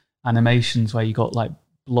of animations where you got like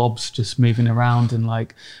blobs just moving around and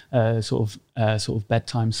like sort of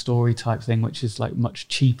bedtime story type thing, which is like much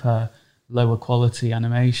cheaper, lower quality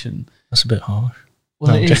animation. That's a bit harsh.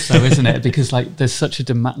 Well, it is though, isn't it? Because like there's such a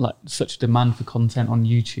demand for content on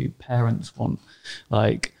YouTube. Parents want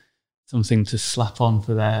like something to slap on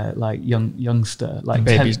for their like youngster. Like and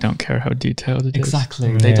babies don't care how detailed it is.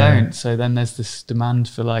 Exactly, they don't. So then there's this demand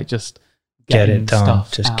for like just get it done,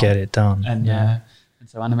 stuff just out. get it done. And and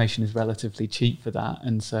so animation is relatively cheap for that.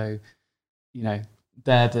 And so, you know,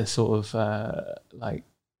 they're the sort of like,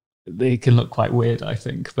 they can look quite weird, I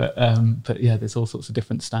think, but yeah, there's all sorts of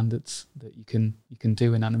different standards that you can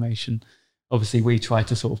do in animation. Obviously, we try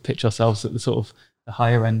to sort of pitch ourselves at the sort of the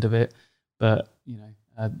higher end of it, but you know,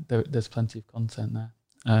 there's plenty of content there.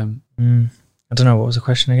 I don't know, what was the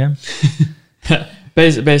question again?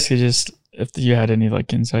 Basically, just if you had any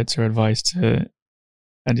like insights or advice to,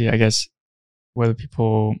 I guess, whether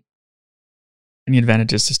people, any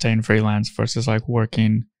advantages to staying freelance versus like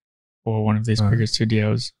working for one of these bigger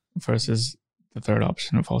studios versus the third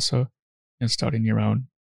option of also starting your own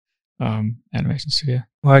animation studio.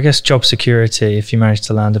 Well, I guess job security, if you manage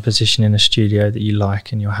to land a position in a studio that you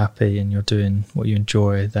like and you're happy and you're doing what you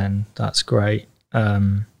enjoy, then that's great.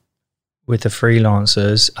 With the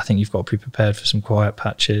freelancers, I think you've got to be prepared for some quiet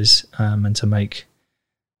patches and to make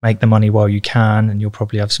the money while you can, and you'll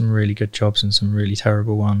probably have some really good jobs and some really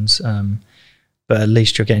terrible ones. But at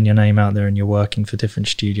least you're getting your name out there and you're working for different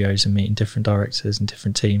studios and meeting different directors and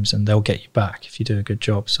different teams, and they'll get you back if you do a good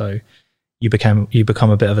job. So you become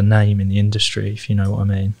a bit of a name in the industry, if you know what I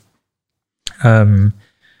mean.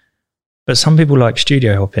 But some people like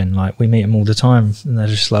studio hopping. Like, we meet them all the time, and they're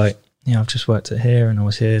just like, I've just worked at here, and I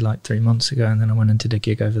was here like 3 months ago, and then I went and did a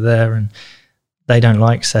gig over there, and they don't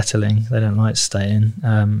like settling, they don't like staying.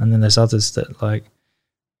 And then there's others that like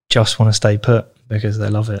just want to stay put because they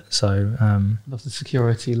love it. So love the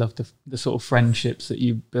security, love the sort of friendships that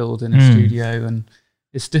you build in a studio, and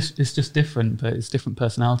it's just different, but it's different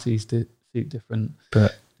personalities to suit different.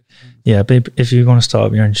 But yeah, if you want to start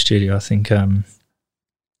up your own studio, I think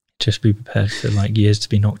just be prepared for like years to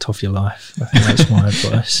be knocked off your life. I think that's my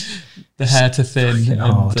advice. The hair to thin,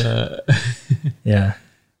 and yeah,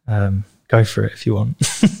 go for it if you want.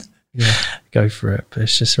 Yeah, go for it. But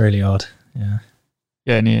it's just really hard. Yeah.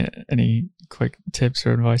 Yeah. Any quick tips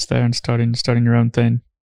or advice there on starting your own thing?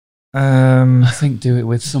 I think do it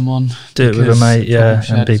with someone. Do it with a mate, yeah,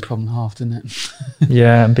 and be problem half, isn't it?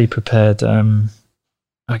 Yeah, and be prepared.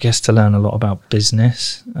 I guess to learn a lot about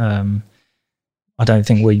business. I don't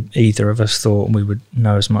think either of us thought we would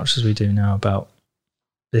know as much as we do now about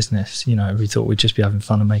business. You know, we thought we'd just be having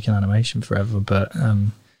fun and making animation forever, but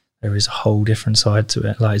there is a whole different side to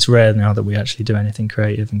it. Like, it's rare now that we actually do anything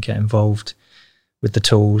creative and get involved with the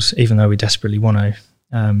tools, even though we desperately want to.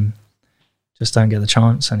 Just don't get the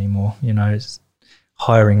chance anymore. You know, it's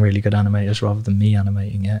hiring really good animators rather than me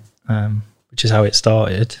animating it, which is how it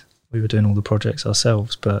started. We were doing all the projects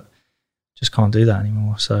ourselves, but just can't do that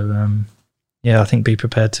anymore. So yeah, I think be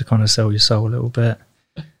prepared to kind of sell your soul a little bit.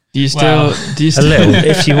 Do you still a little,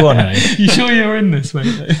 if you want to. You sure you're in this, mate?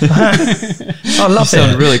 I love it. You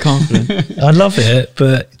sound really confident. I love it,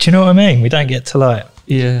 but do you know what I mean? We don't get to like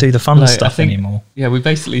do the fun stuff anymore. Yeah, we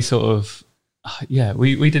basically sort of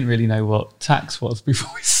we didn't really know what tax was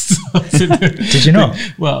before we started. Did you not?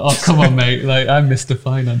 Well, oh, come on, mate. Like, I missed the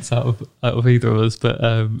finance out of either of us,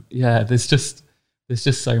 but yeah, there's just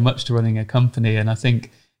so much to running a company, and I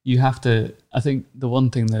think you have to. I think the one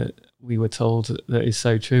thing that we were told that is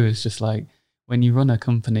so true is just like, when you run a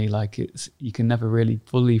company, like, you can never really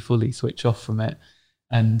fully switch off from it,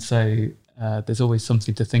 and so there's always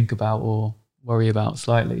something to think about or worry about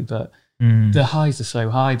slightly, but the highs are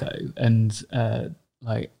so high though, and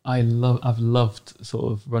like, I've loved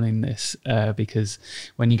sort of running this because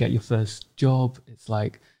when you get your first job, it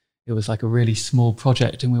was like a really small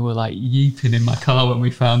project, and we were like yeeping in my car when we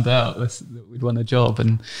found out that we'd won a job,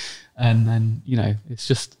 and then, you know, it's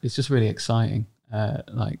just really exciting,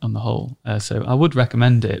 like, on the whole. So I would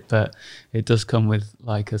recommend it, but it does come with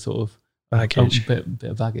like a sort of baggage, bit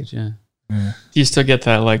of baggage. Yeah. Do you still get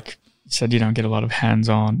that, like you said, you don't get a lot of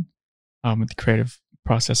hands-on with the creative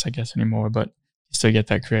process, I guess, anymore, but you still get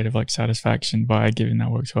that creative like satisfaction by giving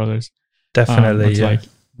that work to others. Definitely, yeah. Like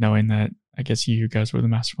knowing that, I guess, you guys were the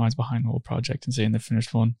masterminds behind the whole project and seeing the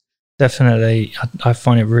finished one. Definitely. I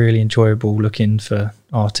find it really enjoyable looking for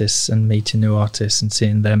artists and meeting new artists and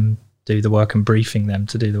seeing them do the work and briefing them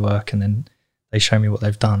to do the work, and then they show me what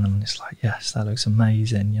they've done, and it's like, yes, that looks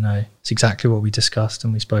amazing. You know, it's exactly what we discussed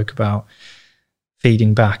and we spoke about.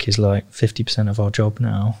 Feeding back is like 50% of our job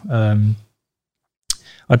now.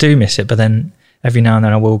 I do miss it, but then every now and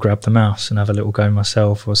then I will grab the mouse and have a little go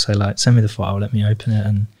myself, or say like, send me the file, let me open it.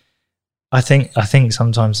 And I think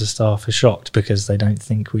sometimes the staff are shocked because they don't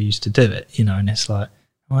think we used to do it, you know, and it's like,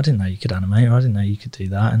 oh, I didn't know you could animate, or I didn't know you could do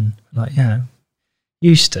that. And like, yeah,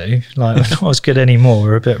 used to. Like, we're not as good anymore,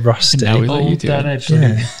 we're a bit rusty. Now we let you do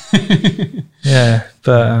it. Yeah,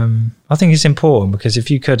 but I think it's important, because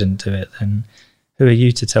if you couldn't do it, then who are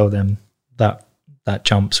you to tell them that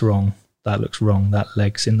jump's wrong, that looks wrong, that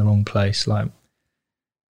leg's in the wrong place? Like,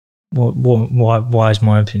 why is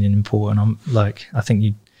my opinion important? I think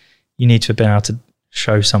you need to have been able to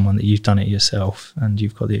show someone that you've done it yourself and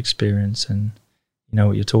you've got the experience and you know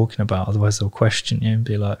what you're talking about. Otherwise they'll question you and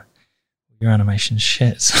be like, your animation's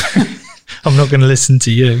shit, so I'm not going to listen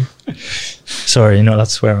to you. Sorry, you're not allowed to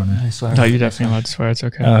swear on it. No, you're definitely allowed to swear. It's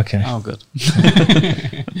okay. Oh, okay. Oh, good.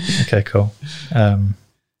 Okay, cool.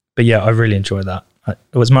 But yeah, I really enjoy that.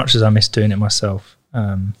 As much as I miss doing it myself,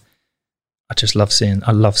 I just love seeing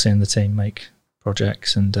the team make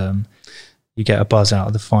projects, and you get a buzz out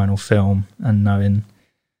of the final film and knowing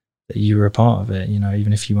that you were a part of it, you know,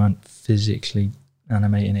 even if you weren't physically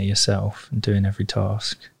animating it yourself and doing every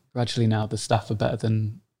task. Gradually now the staff are better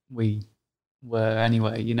than we were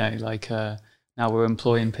anyway, you know, like now we're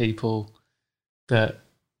employing people that,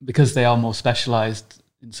 because they are more specialised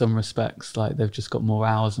in some respects, like they've just got more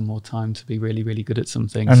hours and more time to be really, really good at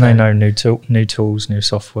something. And they know new tools, new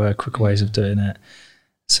software, quicker ways of doing it.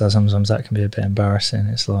 So sometimes that can be a bit embarrassing.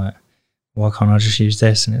 It's like, why can't I just use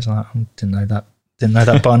this? And it's like, I didn't didn't know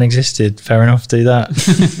that button existed. Fair enough, do that.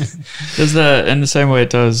 Does in the same way it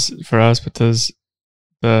does for us, but does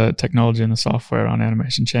the technology and the software on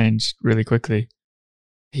animation change really quickly?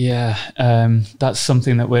 Yeah, that's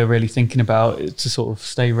something that we're really thinking about. To sort of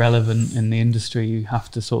stay relevant in the industry, you have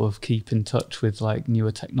to sort of keep in touch with like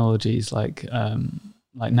newer technologies, like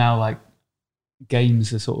now, like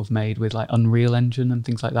games are sort of made with like Unreal Engine and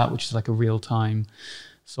things like that, which is like a real-time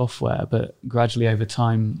software. But gradually over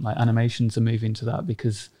time, like animations are moving to that,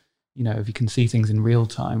 because if you can see things in real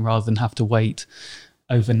time rather than have to wait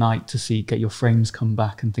overnight to get your frames come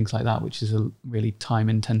back and things like that, which is a really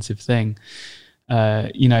time-intensive thing.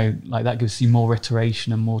 Like that gives you more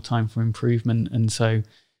iteration and more time for improvement. And so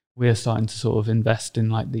we're starting to sort of invest in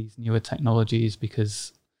like these newer technologies,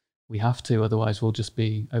 because we have to, otherwise we'll just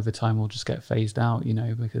be, over time we'll just get phased out,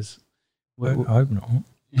 because I hope not.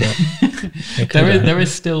 there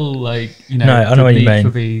is still like, no, I know what you mean.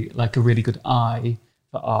 For be like a really good eye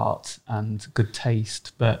for art and good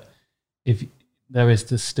taste, but if there is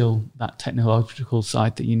still that technological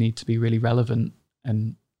side that you need to be really relevant,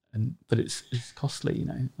 but it's costly,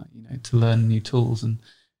 to learn new tools and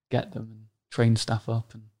get them and train staff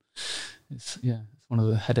up, and it's one of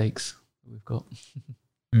the headaches that we've got.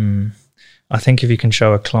 I think if you can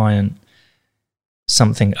show a client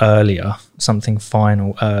something earlier, something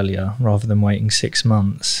final earlier, rather than waiting 6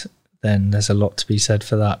 months, then there's a lot to be said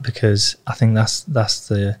for that, because I think that's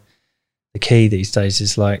the key these days,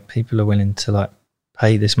 is like people are willing to like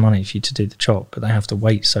pay this money for you to do the job, but they have to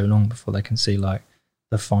wait so long before they can see like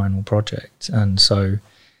the final project. And so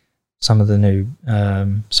some of the new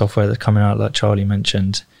software that's coming out, like Charlie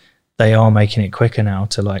mentioned, they are making it quicker now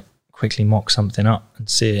to like quickly mock something up and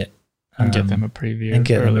see it and get them a preview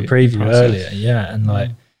earlier. Yeah. And like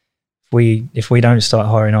if we don't start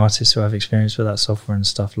hiring artists who have experience with that software and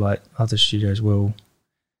stuff, like other studios will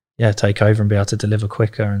take over and be able to deliver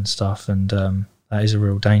quicker and stuff. And that is a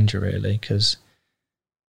real danger, really, because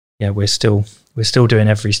we're still doing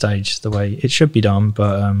every stage the way it should be done,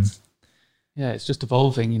 but it's just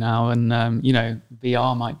evolving, and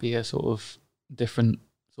VR might be a sort of different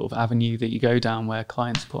sort of avenue that you go down, where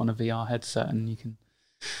clients put on a VR headset and you can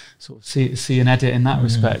sort of see an edit in that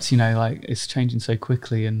respect. Like it's changing so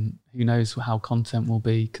quickly, and who knows how content will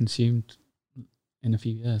be consumed in a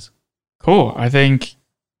few years. Cool. I think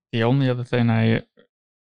the only other thing I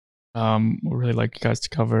would really like you guys to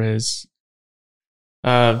cover is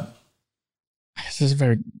I guess this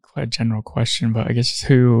is quite a general question, but I guess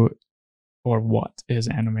who or what is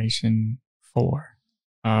animation for?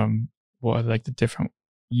 What are like the different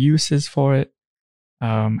uses for it?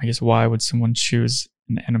 I guess why would someone choose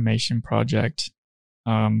an animation project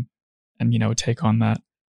and take on that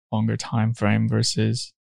longer time frame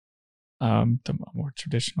versus the more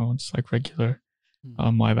traditional, just like regular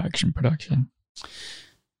live action production?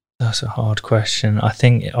 That's a hard question. I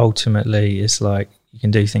think ultimately it's like you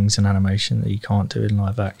can do things in animation that you can't do in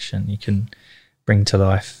live action. You can bring to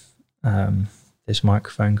life, this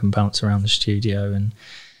microphone can bounce around the studio and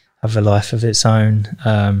have a life of its own.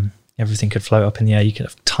 Everything could float up in the air. You could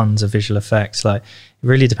have tons of visual effects. Like, it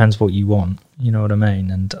really depends what you want. You know what I mean?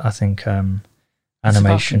 And I think animation... It's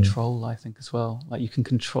about control, I think, as well. Like, you can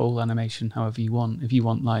control animation however you want. If you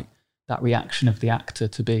want like that reaction of the actor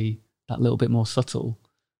to be that little bit more subtle,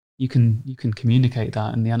 you can communicate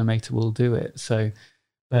that, and the animator will do it. So,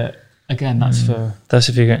 but again, that's for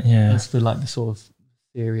like the sort of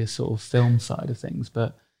serious sort of film side of things.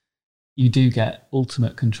 But you do get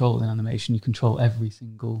ultimate control in animation. You control every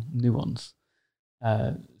single nuance.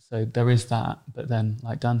 So there is that. But then,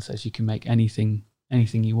 like Dan says, you can make anything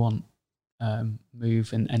you want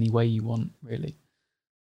move in any way you want, really.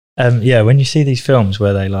 When you see these films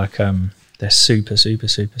where they like they're super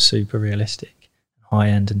realistic, high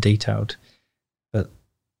end and detailed, but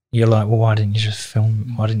you're like, well, why didn't you just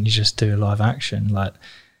film? Why didn't you just do a live action? Like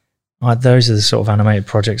those are the sort of animated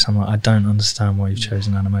projects I'm like, I don't understand why you've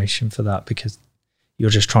chosen animation for that, because you're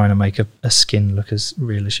just trying to make a skin look as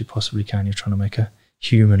real as you possibly can. You're trying to make a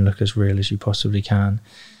human look as real as you possibly can.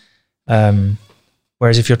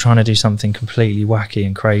 Whereas if you're trying to do something completely wacky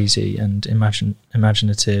and crazy and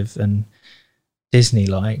imaginative and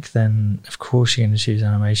Disney-like, then of course you're going to choose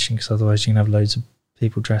animation, because otherwise you can have loads of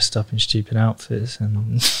people dressed up in stupid outfits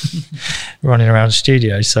and running around the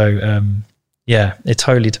studio. So it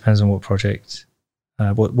totally depends on what project,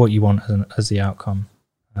 what you want as the outcome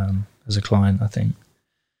as a client, I think.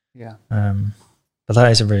 Yeah. But that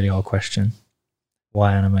is a really hard question.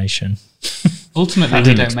 Why animation? Ultimately, I we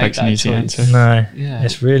didn't don't make expect an that easy choice. answer. No,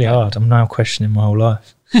 it's really hard. I'm now questioning my whole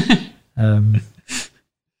life.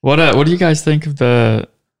 What do you guys think of the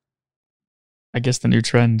new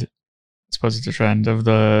trend suppose it's a trend of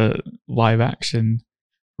the live action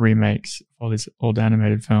remakes of all these old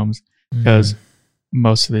animated films, because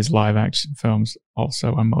most of these live action films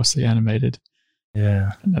also are mostly animated.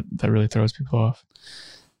 Yeah. And that really throws people off.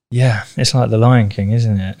 Yeah, it's like The Lion King,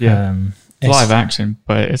 isn't it? Yeah. It's live action,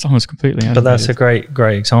 but it's almost completely animated. But that's a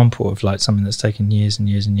great example of like something that's taken years and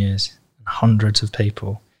years and years, and hundreds of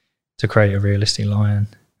people to create a realistic lion.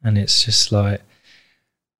 And it's just like,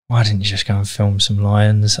 why didn't you just go and film some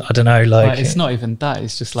lions? I don't know, like it's not even that.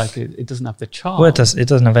 It's just like it doesn't have the charm. Well, it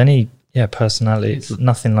doesn't have any personality. It's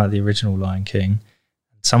nothing like the original Lion King.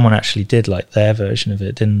 Someone actually did like their version of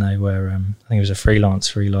it, didn't they? Where I think it was a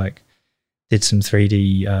freelance where he like did some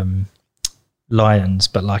 3D lions,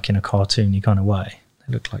 but like in a cartoony kind of way.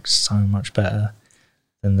 They looked like so much better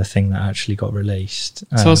than the thing that actually got released.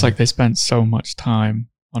 It feels like they spent so much time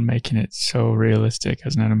on making it so realistic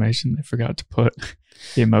as an animation, they forgot to put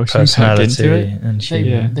the emotion back into it. And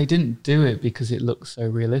they didn't do it because it looked so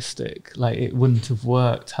realistic. Like it wouldn't have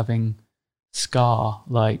worked having Scar,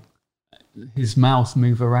 like his mouth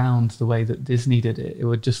move around the way that Disney did it. It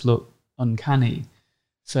would just look uncanny.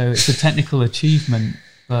 So it's a technical achievement,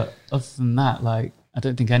 but other than that, like I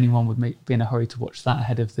don't think anyone would be in a hurry to watch that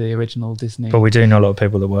ahead of the original Disney. But we do know a lot of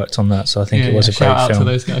people that worked on that, so I think it was a great shout film. out to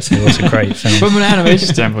those guys. It was a great film. From an animation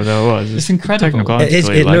standpoint, though, it was. It's incredible.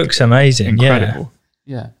 It looks amazing, incredible.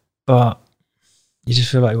 Yeah. But you just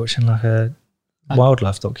feel like watching like a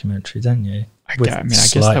wildlife documentary, don't you? I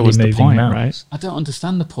guess that was the point, right? I don't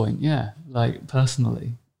understand the point. Yeah, like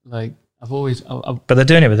personally, like I've always. But they're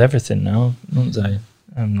doing it with everything now, aren't they?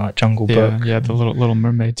 Like Jungle Book. Yeah, the Little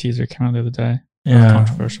Mermaid teaser came out the other day. Yeah,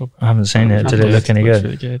 controversial. I haven't seen it. Did it look any good?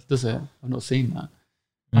 Really good? Does it? I've not seen that.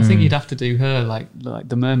 I think you'd have to do her like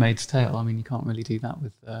the Mermaid's Tale. I mean, you can't really do that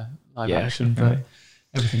with live action, but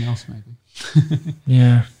everything else maybe.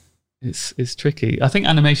 Yeah, it's tricky. I think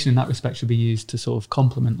animation in that respect should be used to sort of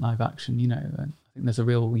complement live action. You know, I think there's a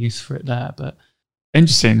real use for it there. But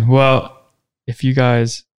interesting. Well, if you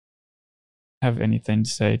guys have anything to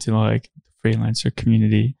say to like the freelancer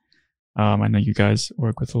community. I know you guys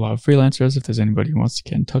work with a lot of freelancers. If there's anybody who wants to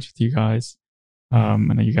get in touch with you guys, I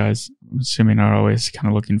know you guys, I'm assuming, are always kind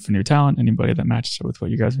of looking for new talent. Anybody that matches up with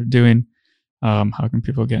what you guys are doing, how can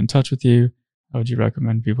people get in touch with you? How would you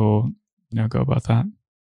recommend people, go about that?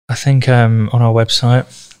 I think on our website,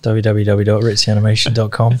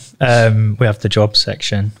 www.ritzyanimation.com, we have the jobs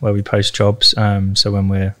section where we post jobs. So when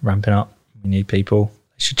we're ramping up, we need people.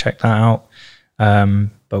 You should check that out.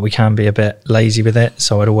 But we can be a bit lazy with it,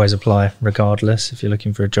 so I'd always apply regardless if you're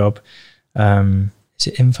looking for a job. Is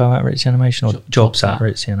it info@ritzy-animation or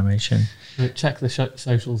jobs@ritzy-animation? Check the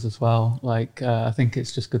socials as well. Like I think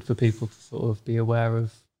it's just good for people to sort of be aware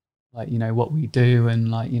of like, what we do, and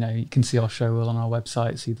like, you can see our show reel on our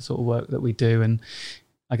website, see the sort of work that we do. And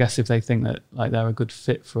I guess if they think that like they're a good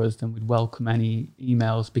fit for us, then we'd welcome any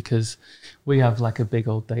emails, because we have like a big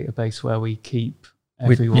old database where we keep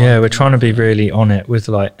everyone. We're trying to be really on it with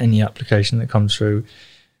like any application that comes through.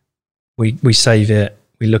 We save it,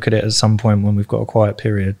 we look at it at some point when we've got a quiet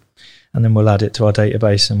period, and then we'll add it to our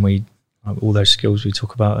database, and all those skills we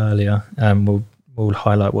talked about earlier, we'll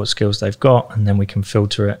highlight what skills they've got, and then we can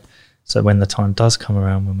filter it. So when the time does come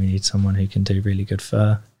around when we need someone who can do really good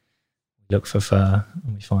fur, we look for fur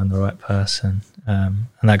and we find the right person. And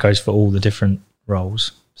that goes for all the different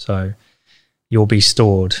roles. So you'll be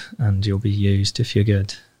stored and you'll be used if you're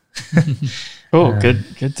good. Cool.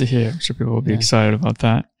 Good to hear. I'm sure people will be excited about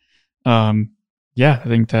that. I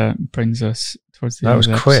think that brings us towards the end of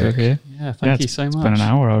the episode here. Yeah, thank you so much. It's been an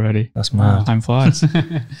hour already. That's mad. Time flies.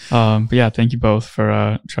 But yeah, thank you both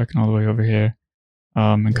for trekking all the way over here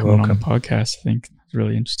and coming on the podcast. I think it's a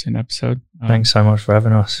really interesting episode. Thanks so much for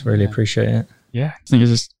having us. Really appreciate it. Yeah, I think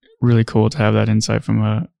it's just really cool to have that insight from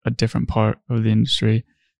a different part of the industry.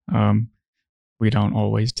 We don't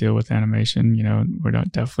always deal with animation, we're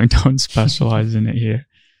definitely don't specialize in it here.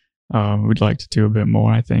 We'd like to do a bit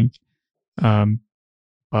more, I think.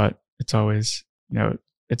 But it's always,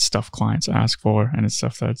 it's stuff clients ask for, and it's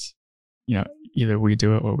stuff that's, either we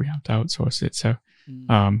do it or we have to outsource it. So,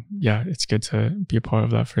 it's good to be a part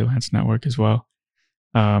of that freelance network as well.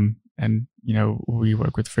 And, we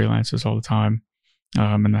work with freelancers all the time.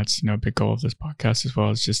 And that's, a big goal of this podcast as well,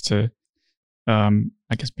 is just to, I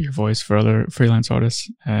guess, be a voice for other freelance artists,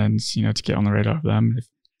 and, to get on the radar of them. If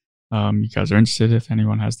you guys are interested, if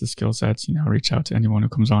anyone has the skill sets, reach out to anyone who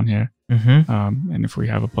comes on here. And if we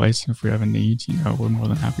have a place, and if we have a need, we're more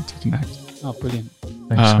than happy to connect. Oh, brilliant.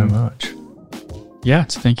 Thanks so much. Yeah,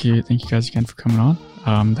 so thank you guys again for coming on.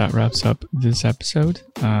 That wraps up this episode.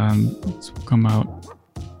 This will come out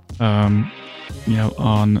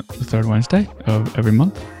on the third Wednesday of every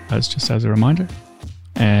month. That's just as a reminder.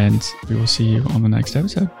 And we will see you on the next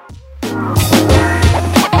episode.